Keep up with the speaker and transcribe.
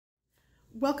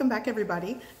Welcome back,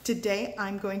 everybody. Today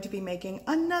I'm going to be making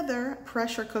another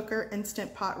pressure cooker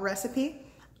instant pot recipe.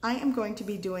 I am going to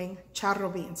be doing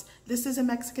charro beans. This is a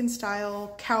Mexican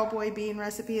style cowboy bean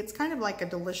recipe. It's kind of like a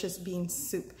delicious bean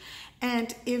soup.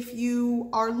 And if you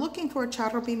are looking for a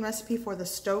charro bean recipe for the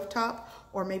stovetop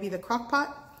or maybe the crock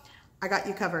pot, I got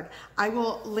you covered. I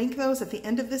will link those at the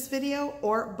end of this video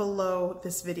or below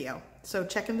this video. So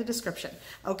check in the description.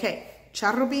 Okay,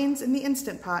 charro beans in the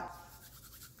instant pot.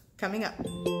 Coming up.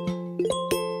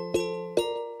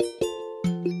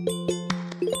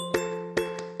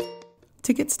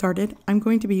 To get started, I'm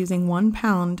going to be using 1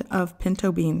 pound of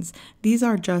pinto beans. These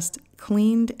are just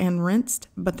cleaned and rinsed,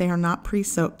 but they are not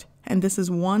pre-soaked. And this is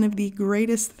one of the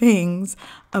greatest things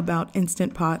about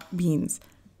Instant Pot beans.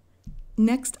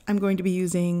 Next, I'm going to be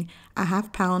using a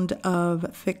 1/2 pound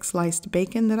of thick sliced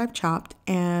bacon that I've chopped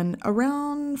and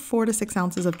around 4 to 6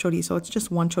 ounces of chorizo. It's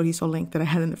just one chorizo length that I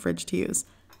had in the fridge to use.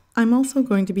 I'm also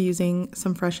going to be using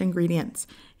some fresh ingredients.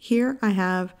 Here I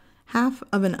have 1/2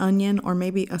 of an onion or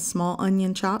maybe a small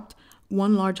onion chopped,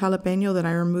 1 large jalapeño that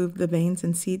I removed the veins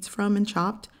and seeds from and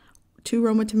chopped, 2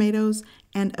 Roma tomatoes,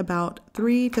 and about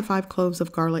 3 to 5 cloves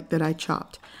of garlic that I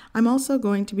chopped. I'm also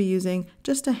going to be using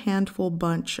just a handful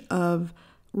bunch of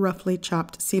roughly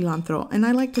chopped cilantro. And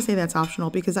I like to say that's optional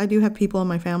because I do have people in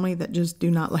my family that just do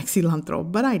not like cilantro,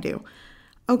 but I do.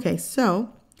 Okay, so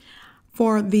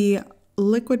for the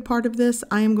liquid part of this,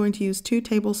 I am going to use 2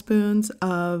 tablespoons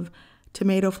of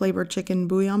tomato flavored chicken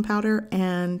bouillon powder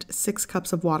and 6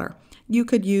 cups of water. You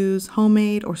could use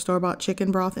homemade or store-bought chicken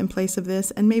broth in place of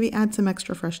this and maybe add some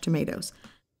extra fresh tomatoes.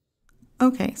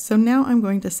 Okay, so now I'm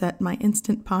going to set my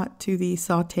Instant Pot to the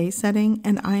saute setting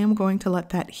and I am going to let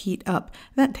that heat up.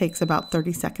 That takes about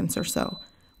 30 seconds or so.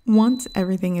 Once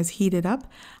everything is heated up,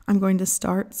 I'm going to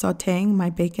start sauteing my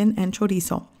bacon and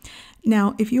chorizo.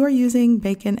 Now, if you are using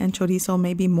bacon and chorizo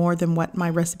maybe more than what my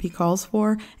recipe calls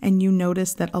for, and you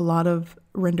notice that a lot of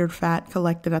rendered fat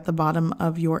collected at the bottom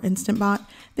of your Instant Pot,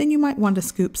 then you might want to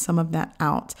scoop some of that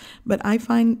out. But I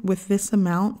find with this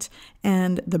amount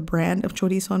and the brand of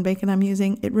chorizo and bacon I'm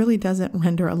using, it really doesn't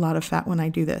render a lot of fat when I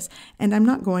do this. And I'm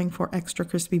not going for extra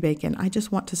crispy bacon. I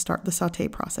just want to start the saute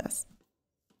process.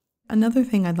 Another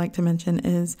thing I'd like to mention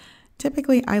is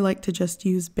typically I like to just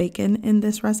use bacon in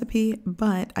this recipe,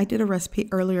 but I did a recipe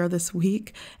earlier this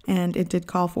week and it did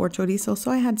call for chorizo, so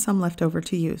I had some left over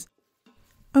to use.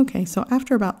 Okay, so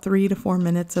after about 3 to 4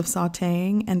 minutes of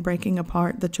sauteing and breaking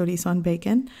apart the chorizo and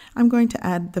bacon, I'm going to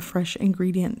add the fresh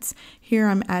ingredients. Here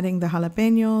I'm adding the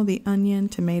jalapeño, the onion,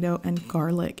 tomato, and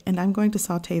garlic, and I'm going to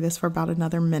saute this for about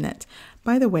another minute.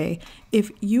 By the way,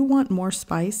 if you want more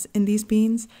spice in these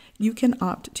beans, you can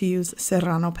opt to use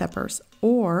serrano peppers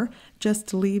or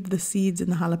just leave the seeds in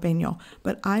the jalapeño.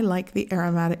 But I like the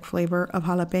aromatic flavor of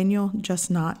jalapeño, just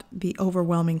not the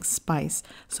overwhelming spice.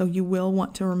 So you will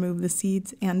want to remove the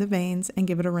seeds and the veins and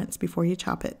give it a rinse before you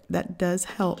chop it. That does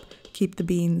help keep the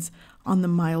beans on the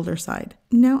milder side.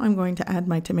 Now I'm going to add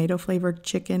my tomato flavored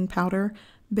chicken powder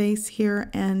base here,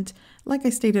 and like I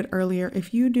stated earlier,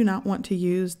 if you do not want to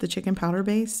use the chicken powder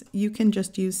base, you can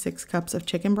just use 6 cups of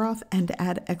chicken broth and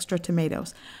add extra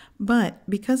tomatoes. But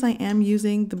because I am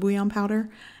using the bouillon powder,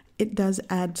 it does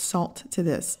add salt to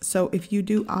this. So if you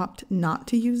do opt not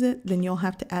to use it, then you'll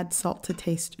have to add salt to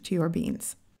taste to your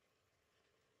beans.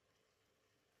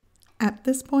 At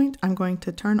this point, I'm going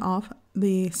to turn off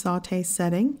the saute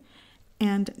setting,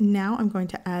 and now I'm going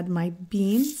to add my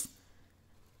beans,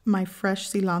 my fresh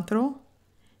cilantro,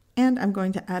 and I'm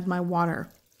going to add my water.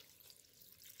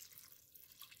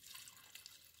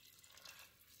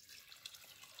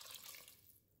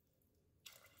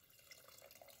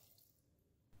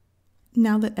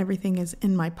 Now that everything is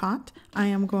in my pot, I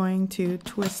am going to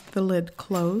twist the lid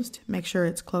closed, make sure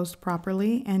it's closed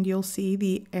properly, and you'll see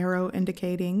the arrow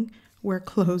indicating where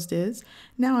closed is.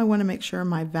 Now I want to make sure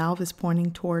my valve is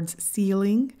pointing towards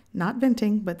sealing, not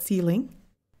venting, but sealing.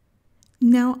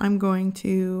 Now I'm going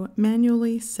to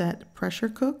manually set pressure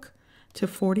cook to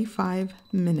 45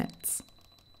 minutes.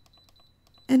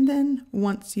 And then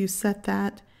once you set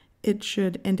that, it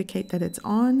should indicate that it's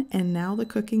on, and now the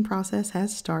cooking process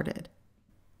has started.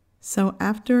 So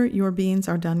after your beans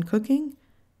are done cooking,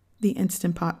 the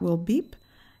Instant Pot will beep,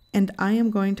 and I am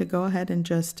going to go ahead and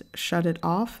just shut it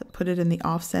off, put it in the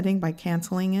off setting by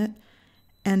canceling it.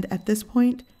 And at this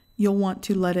point, you'll want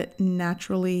to let it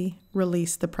naturally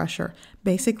release the pressure.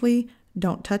 Basically,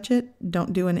 don't touch it,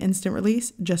 don't do an instant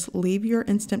release, just leave your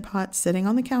Instant Pot sitting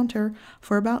on the counter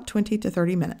for about 20 to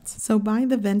 30 minutes. So by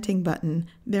the venting button,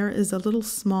 there is a little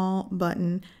small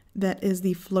button that is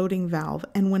the floating valve.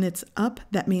 And when it's up,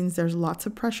 that means there's lots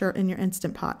of pressure in your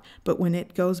Instant Pot. But when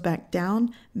it goes back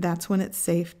down, that's when it's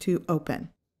safe to open.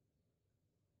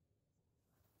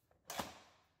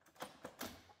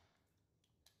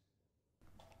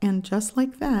 And just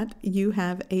like that, you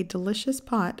have a delicious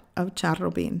pot of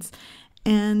charro beans.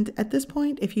 And at this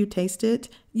point, if you taste it,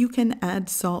 you can add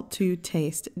salt to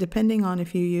taste, depending on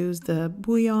if you use the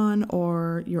bouillon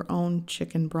or your own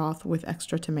chicken broth with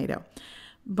extra tomato.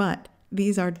 But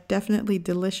these are definitely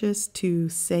delicious to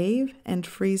save and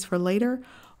freeze for later,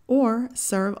 or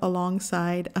serve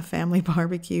alongside a family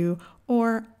barbecue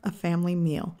or a family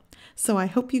meal. So I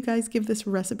hope you guys give this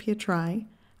recipe a try.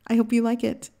 I hope you like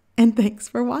it. And thanks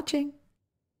for watching.